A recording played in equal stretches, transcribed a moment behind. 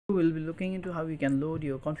We'll be looking into how you can load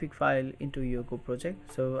your config file into your Go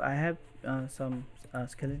project. So I have some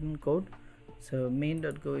skeleton code. So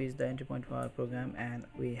main.go is the entry point for our program, and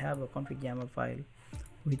we have a config.yaml file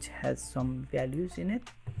which has some values in it.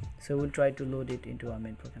 So we'll try to load it into our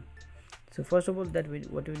main program. So first of all,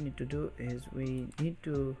 what we need to do is we need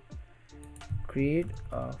to create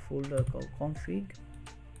a folder called config,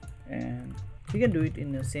 and we can do it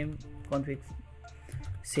in the same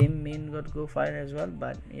main.go file as well,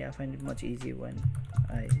 but yeah, I find it much easier when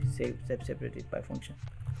I separate it by function.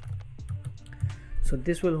 So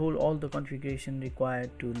this will hold all the configuration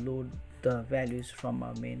required to load the values from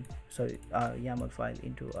our our YAML file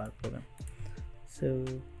into our program. So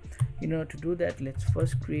in order to do that, let's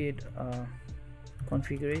first create a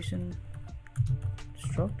configuration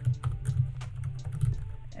struct,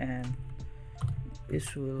 and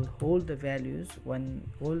this will hold the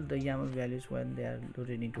YAML values when they are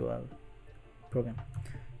loaded into our program.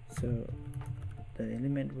 So the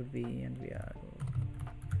element would be nvr,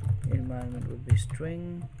 environment would be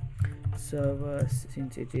string, server,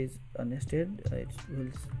 since it is a nested, it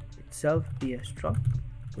will itself be a struct,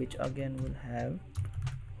 which again will have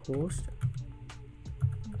host,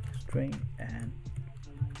 string, and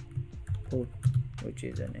port, which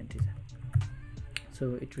is an integer.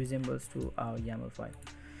 So it resembles to our YAML file.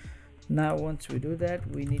 Now once we do that,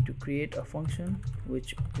 we need to create a function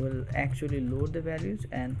which will actually load the values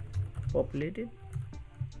and populate it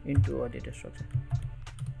into our data structure.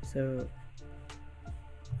 So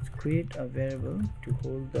let's create a variable to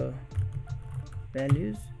hold the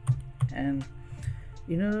values, and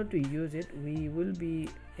in order to use it,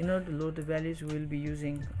 in order to load the values, we will be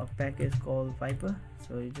using a package called Viper.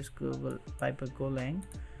 So you just Google Viper Golang,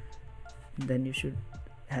 then you should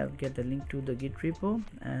get the link to the Git repo,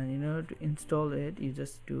 and in order to install it, you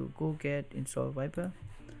just do go get install Viper.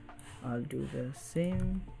 I'll do the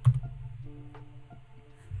same.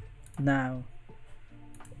 Now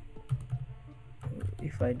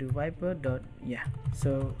if I do Viper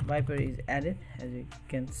so Viper is added. As you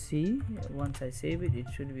can see, once I save it, it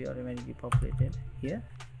should be automatically populated here,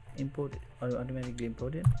 imported or automatically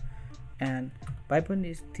imported. And Viper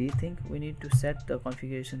needs three things. We need to set the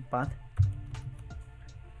configuration path,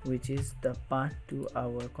 which is the path to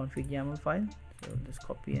our config.yaml file. So just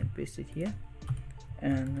copy and paste it here.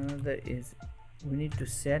 And another is we need to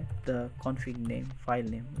set the config name, file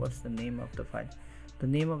name. What's the name of the file? The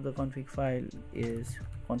name of the config file is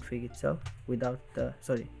config itself without the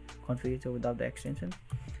extension.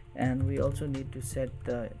 And we also need to set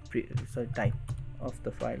the type of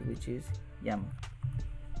the file, which is YAML.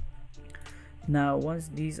 Now once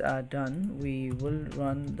these are done, we will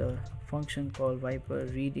run the function called Viper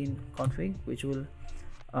readIn config, which will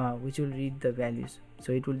read the values.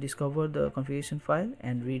 So it will discover the configuration file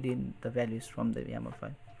and read in the values from the YAML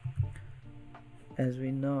file. As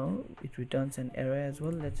we know, it returns an error as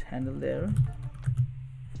well. Let's handle the error.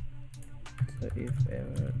 So if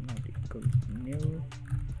error not equal to nil,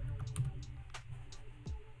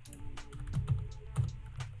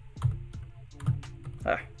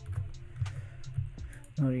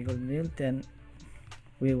 not equal to nil, then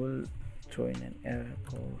we will throw in an error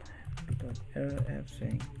called error f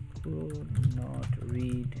saying could not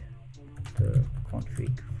read the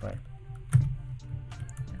config file,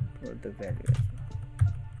 and put the value as well.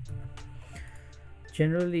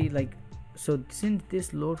 Generally, since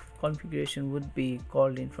this load configuration would be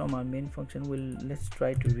called in from our main function, let's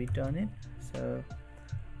try to return it. So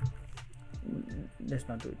let's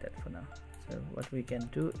not do that for now. So what we can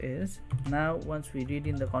do is, now once we read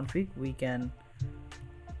in the config, we can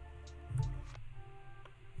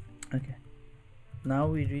now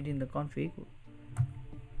we read in the config.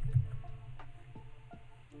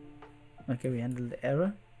 We handle the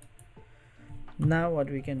error. Now what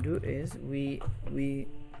we can do is we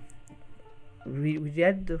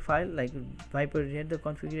read the file, like Viper read the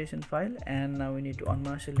configuration file, and now we need to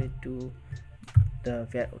unmarshal it to a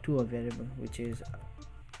variable, which is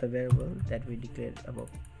the variable that we declared above.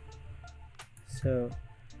 So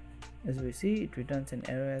as we see, it returns an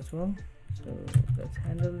error as well. So let's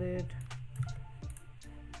handle it.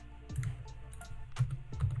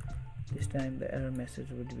 This time the error message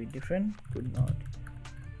would be different, could not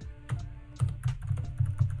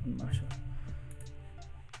unmarshal.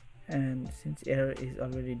 And since error is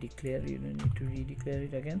already declared, you don't need to redeclare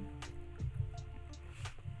it again,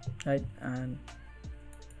 right?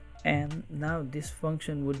 And now this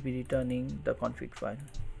function would be returning the config file.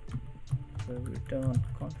 So return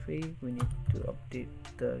config, we need to update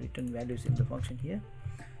the return values in the function here.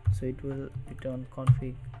 So it will return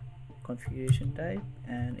configuration type,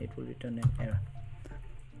 and it will return an error.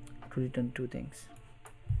 It will return two things.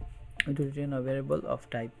 it will return a variable of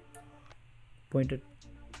type pointer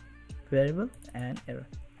variable and error.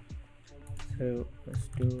 So let's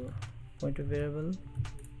do pointer variable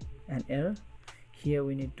and error. Here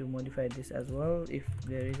we need to modify this as well. If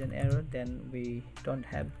there is an error, then we don't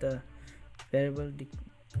have the variable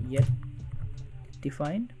yet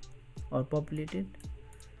defined or populated,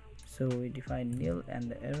 so we define nil,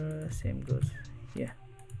 and the error same goes here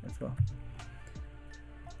as well.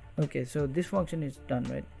 Okay, so this function is done,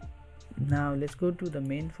 right? Now let's go to the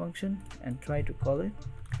main function and try to call it.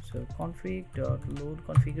 So config.load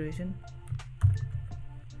configuration.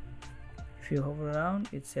 If you hover around,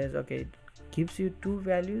 it says okay, it gives you two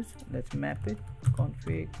values. Let's map it,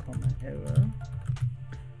 config error,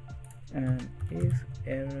 and if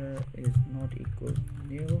error is not equal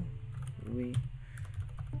nil, we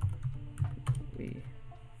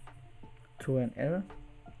throw an error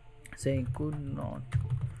saying could not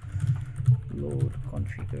load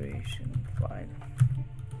configuration file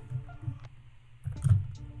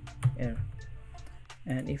error.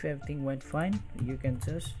 And if everything went fine, you can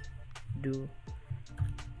just do,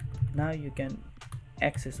 now you can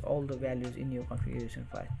access all the values in your configuration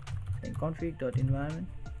file in config.environment.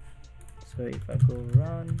 So if I go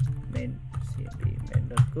run main cmd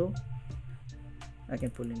main.go, I can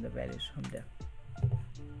pull in the values from there.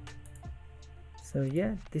 So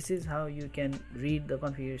yeah, this is how you can read the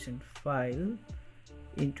configuration file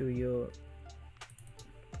into your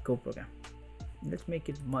Go program. Let's make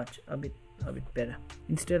it a bit better.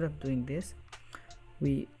 Instead of doing this,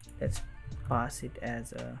 let's pass it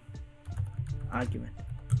as a argument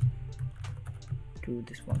to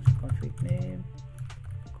this function, config name,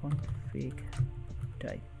 config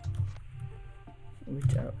type,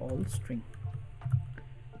 which are all string.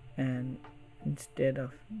 And instead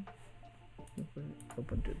of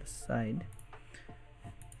open to the side,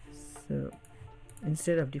 so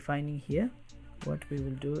instead of defining here, what we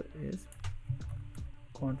will do is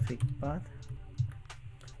config path,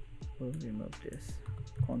 we'll remove this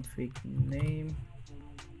config name,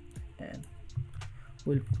 and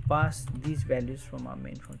we'll pass these values from our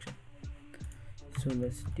main function. So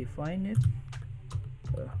let's define it.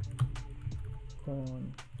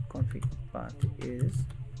 Config path is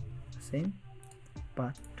the same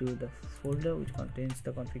path to the folder which contains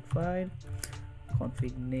the config file.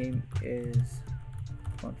 Config name is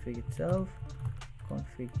config itself.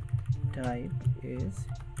 Config type is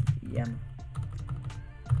YAML,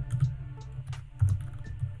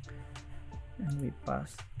 and we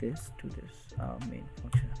pass this to our main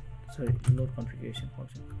function, sorry, load configuration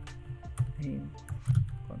function, name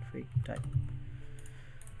config type.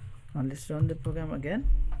 Now let's run the program again.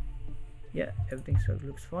 Yeah, everything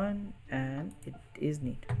looks fine and it is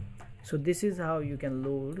neat. So this is how you can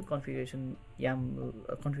load configuration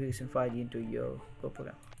YAML configuration file into your Go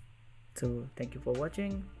program. So thank you for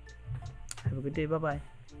watching. Have a good day. Bye bye.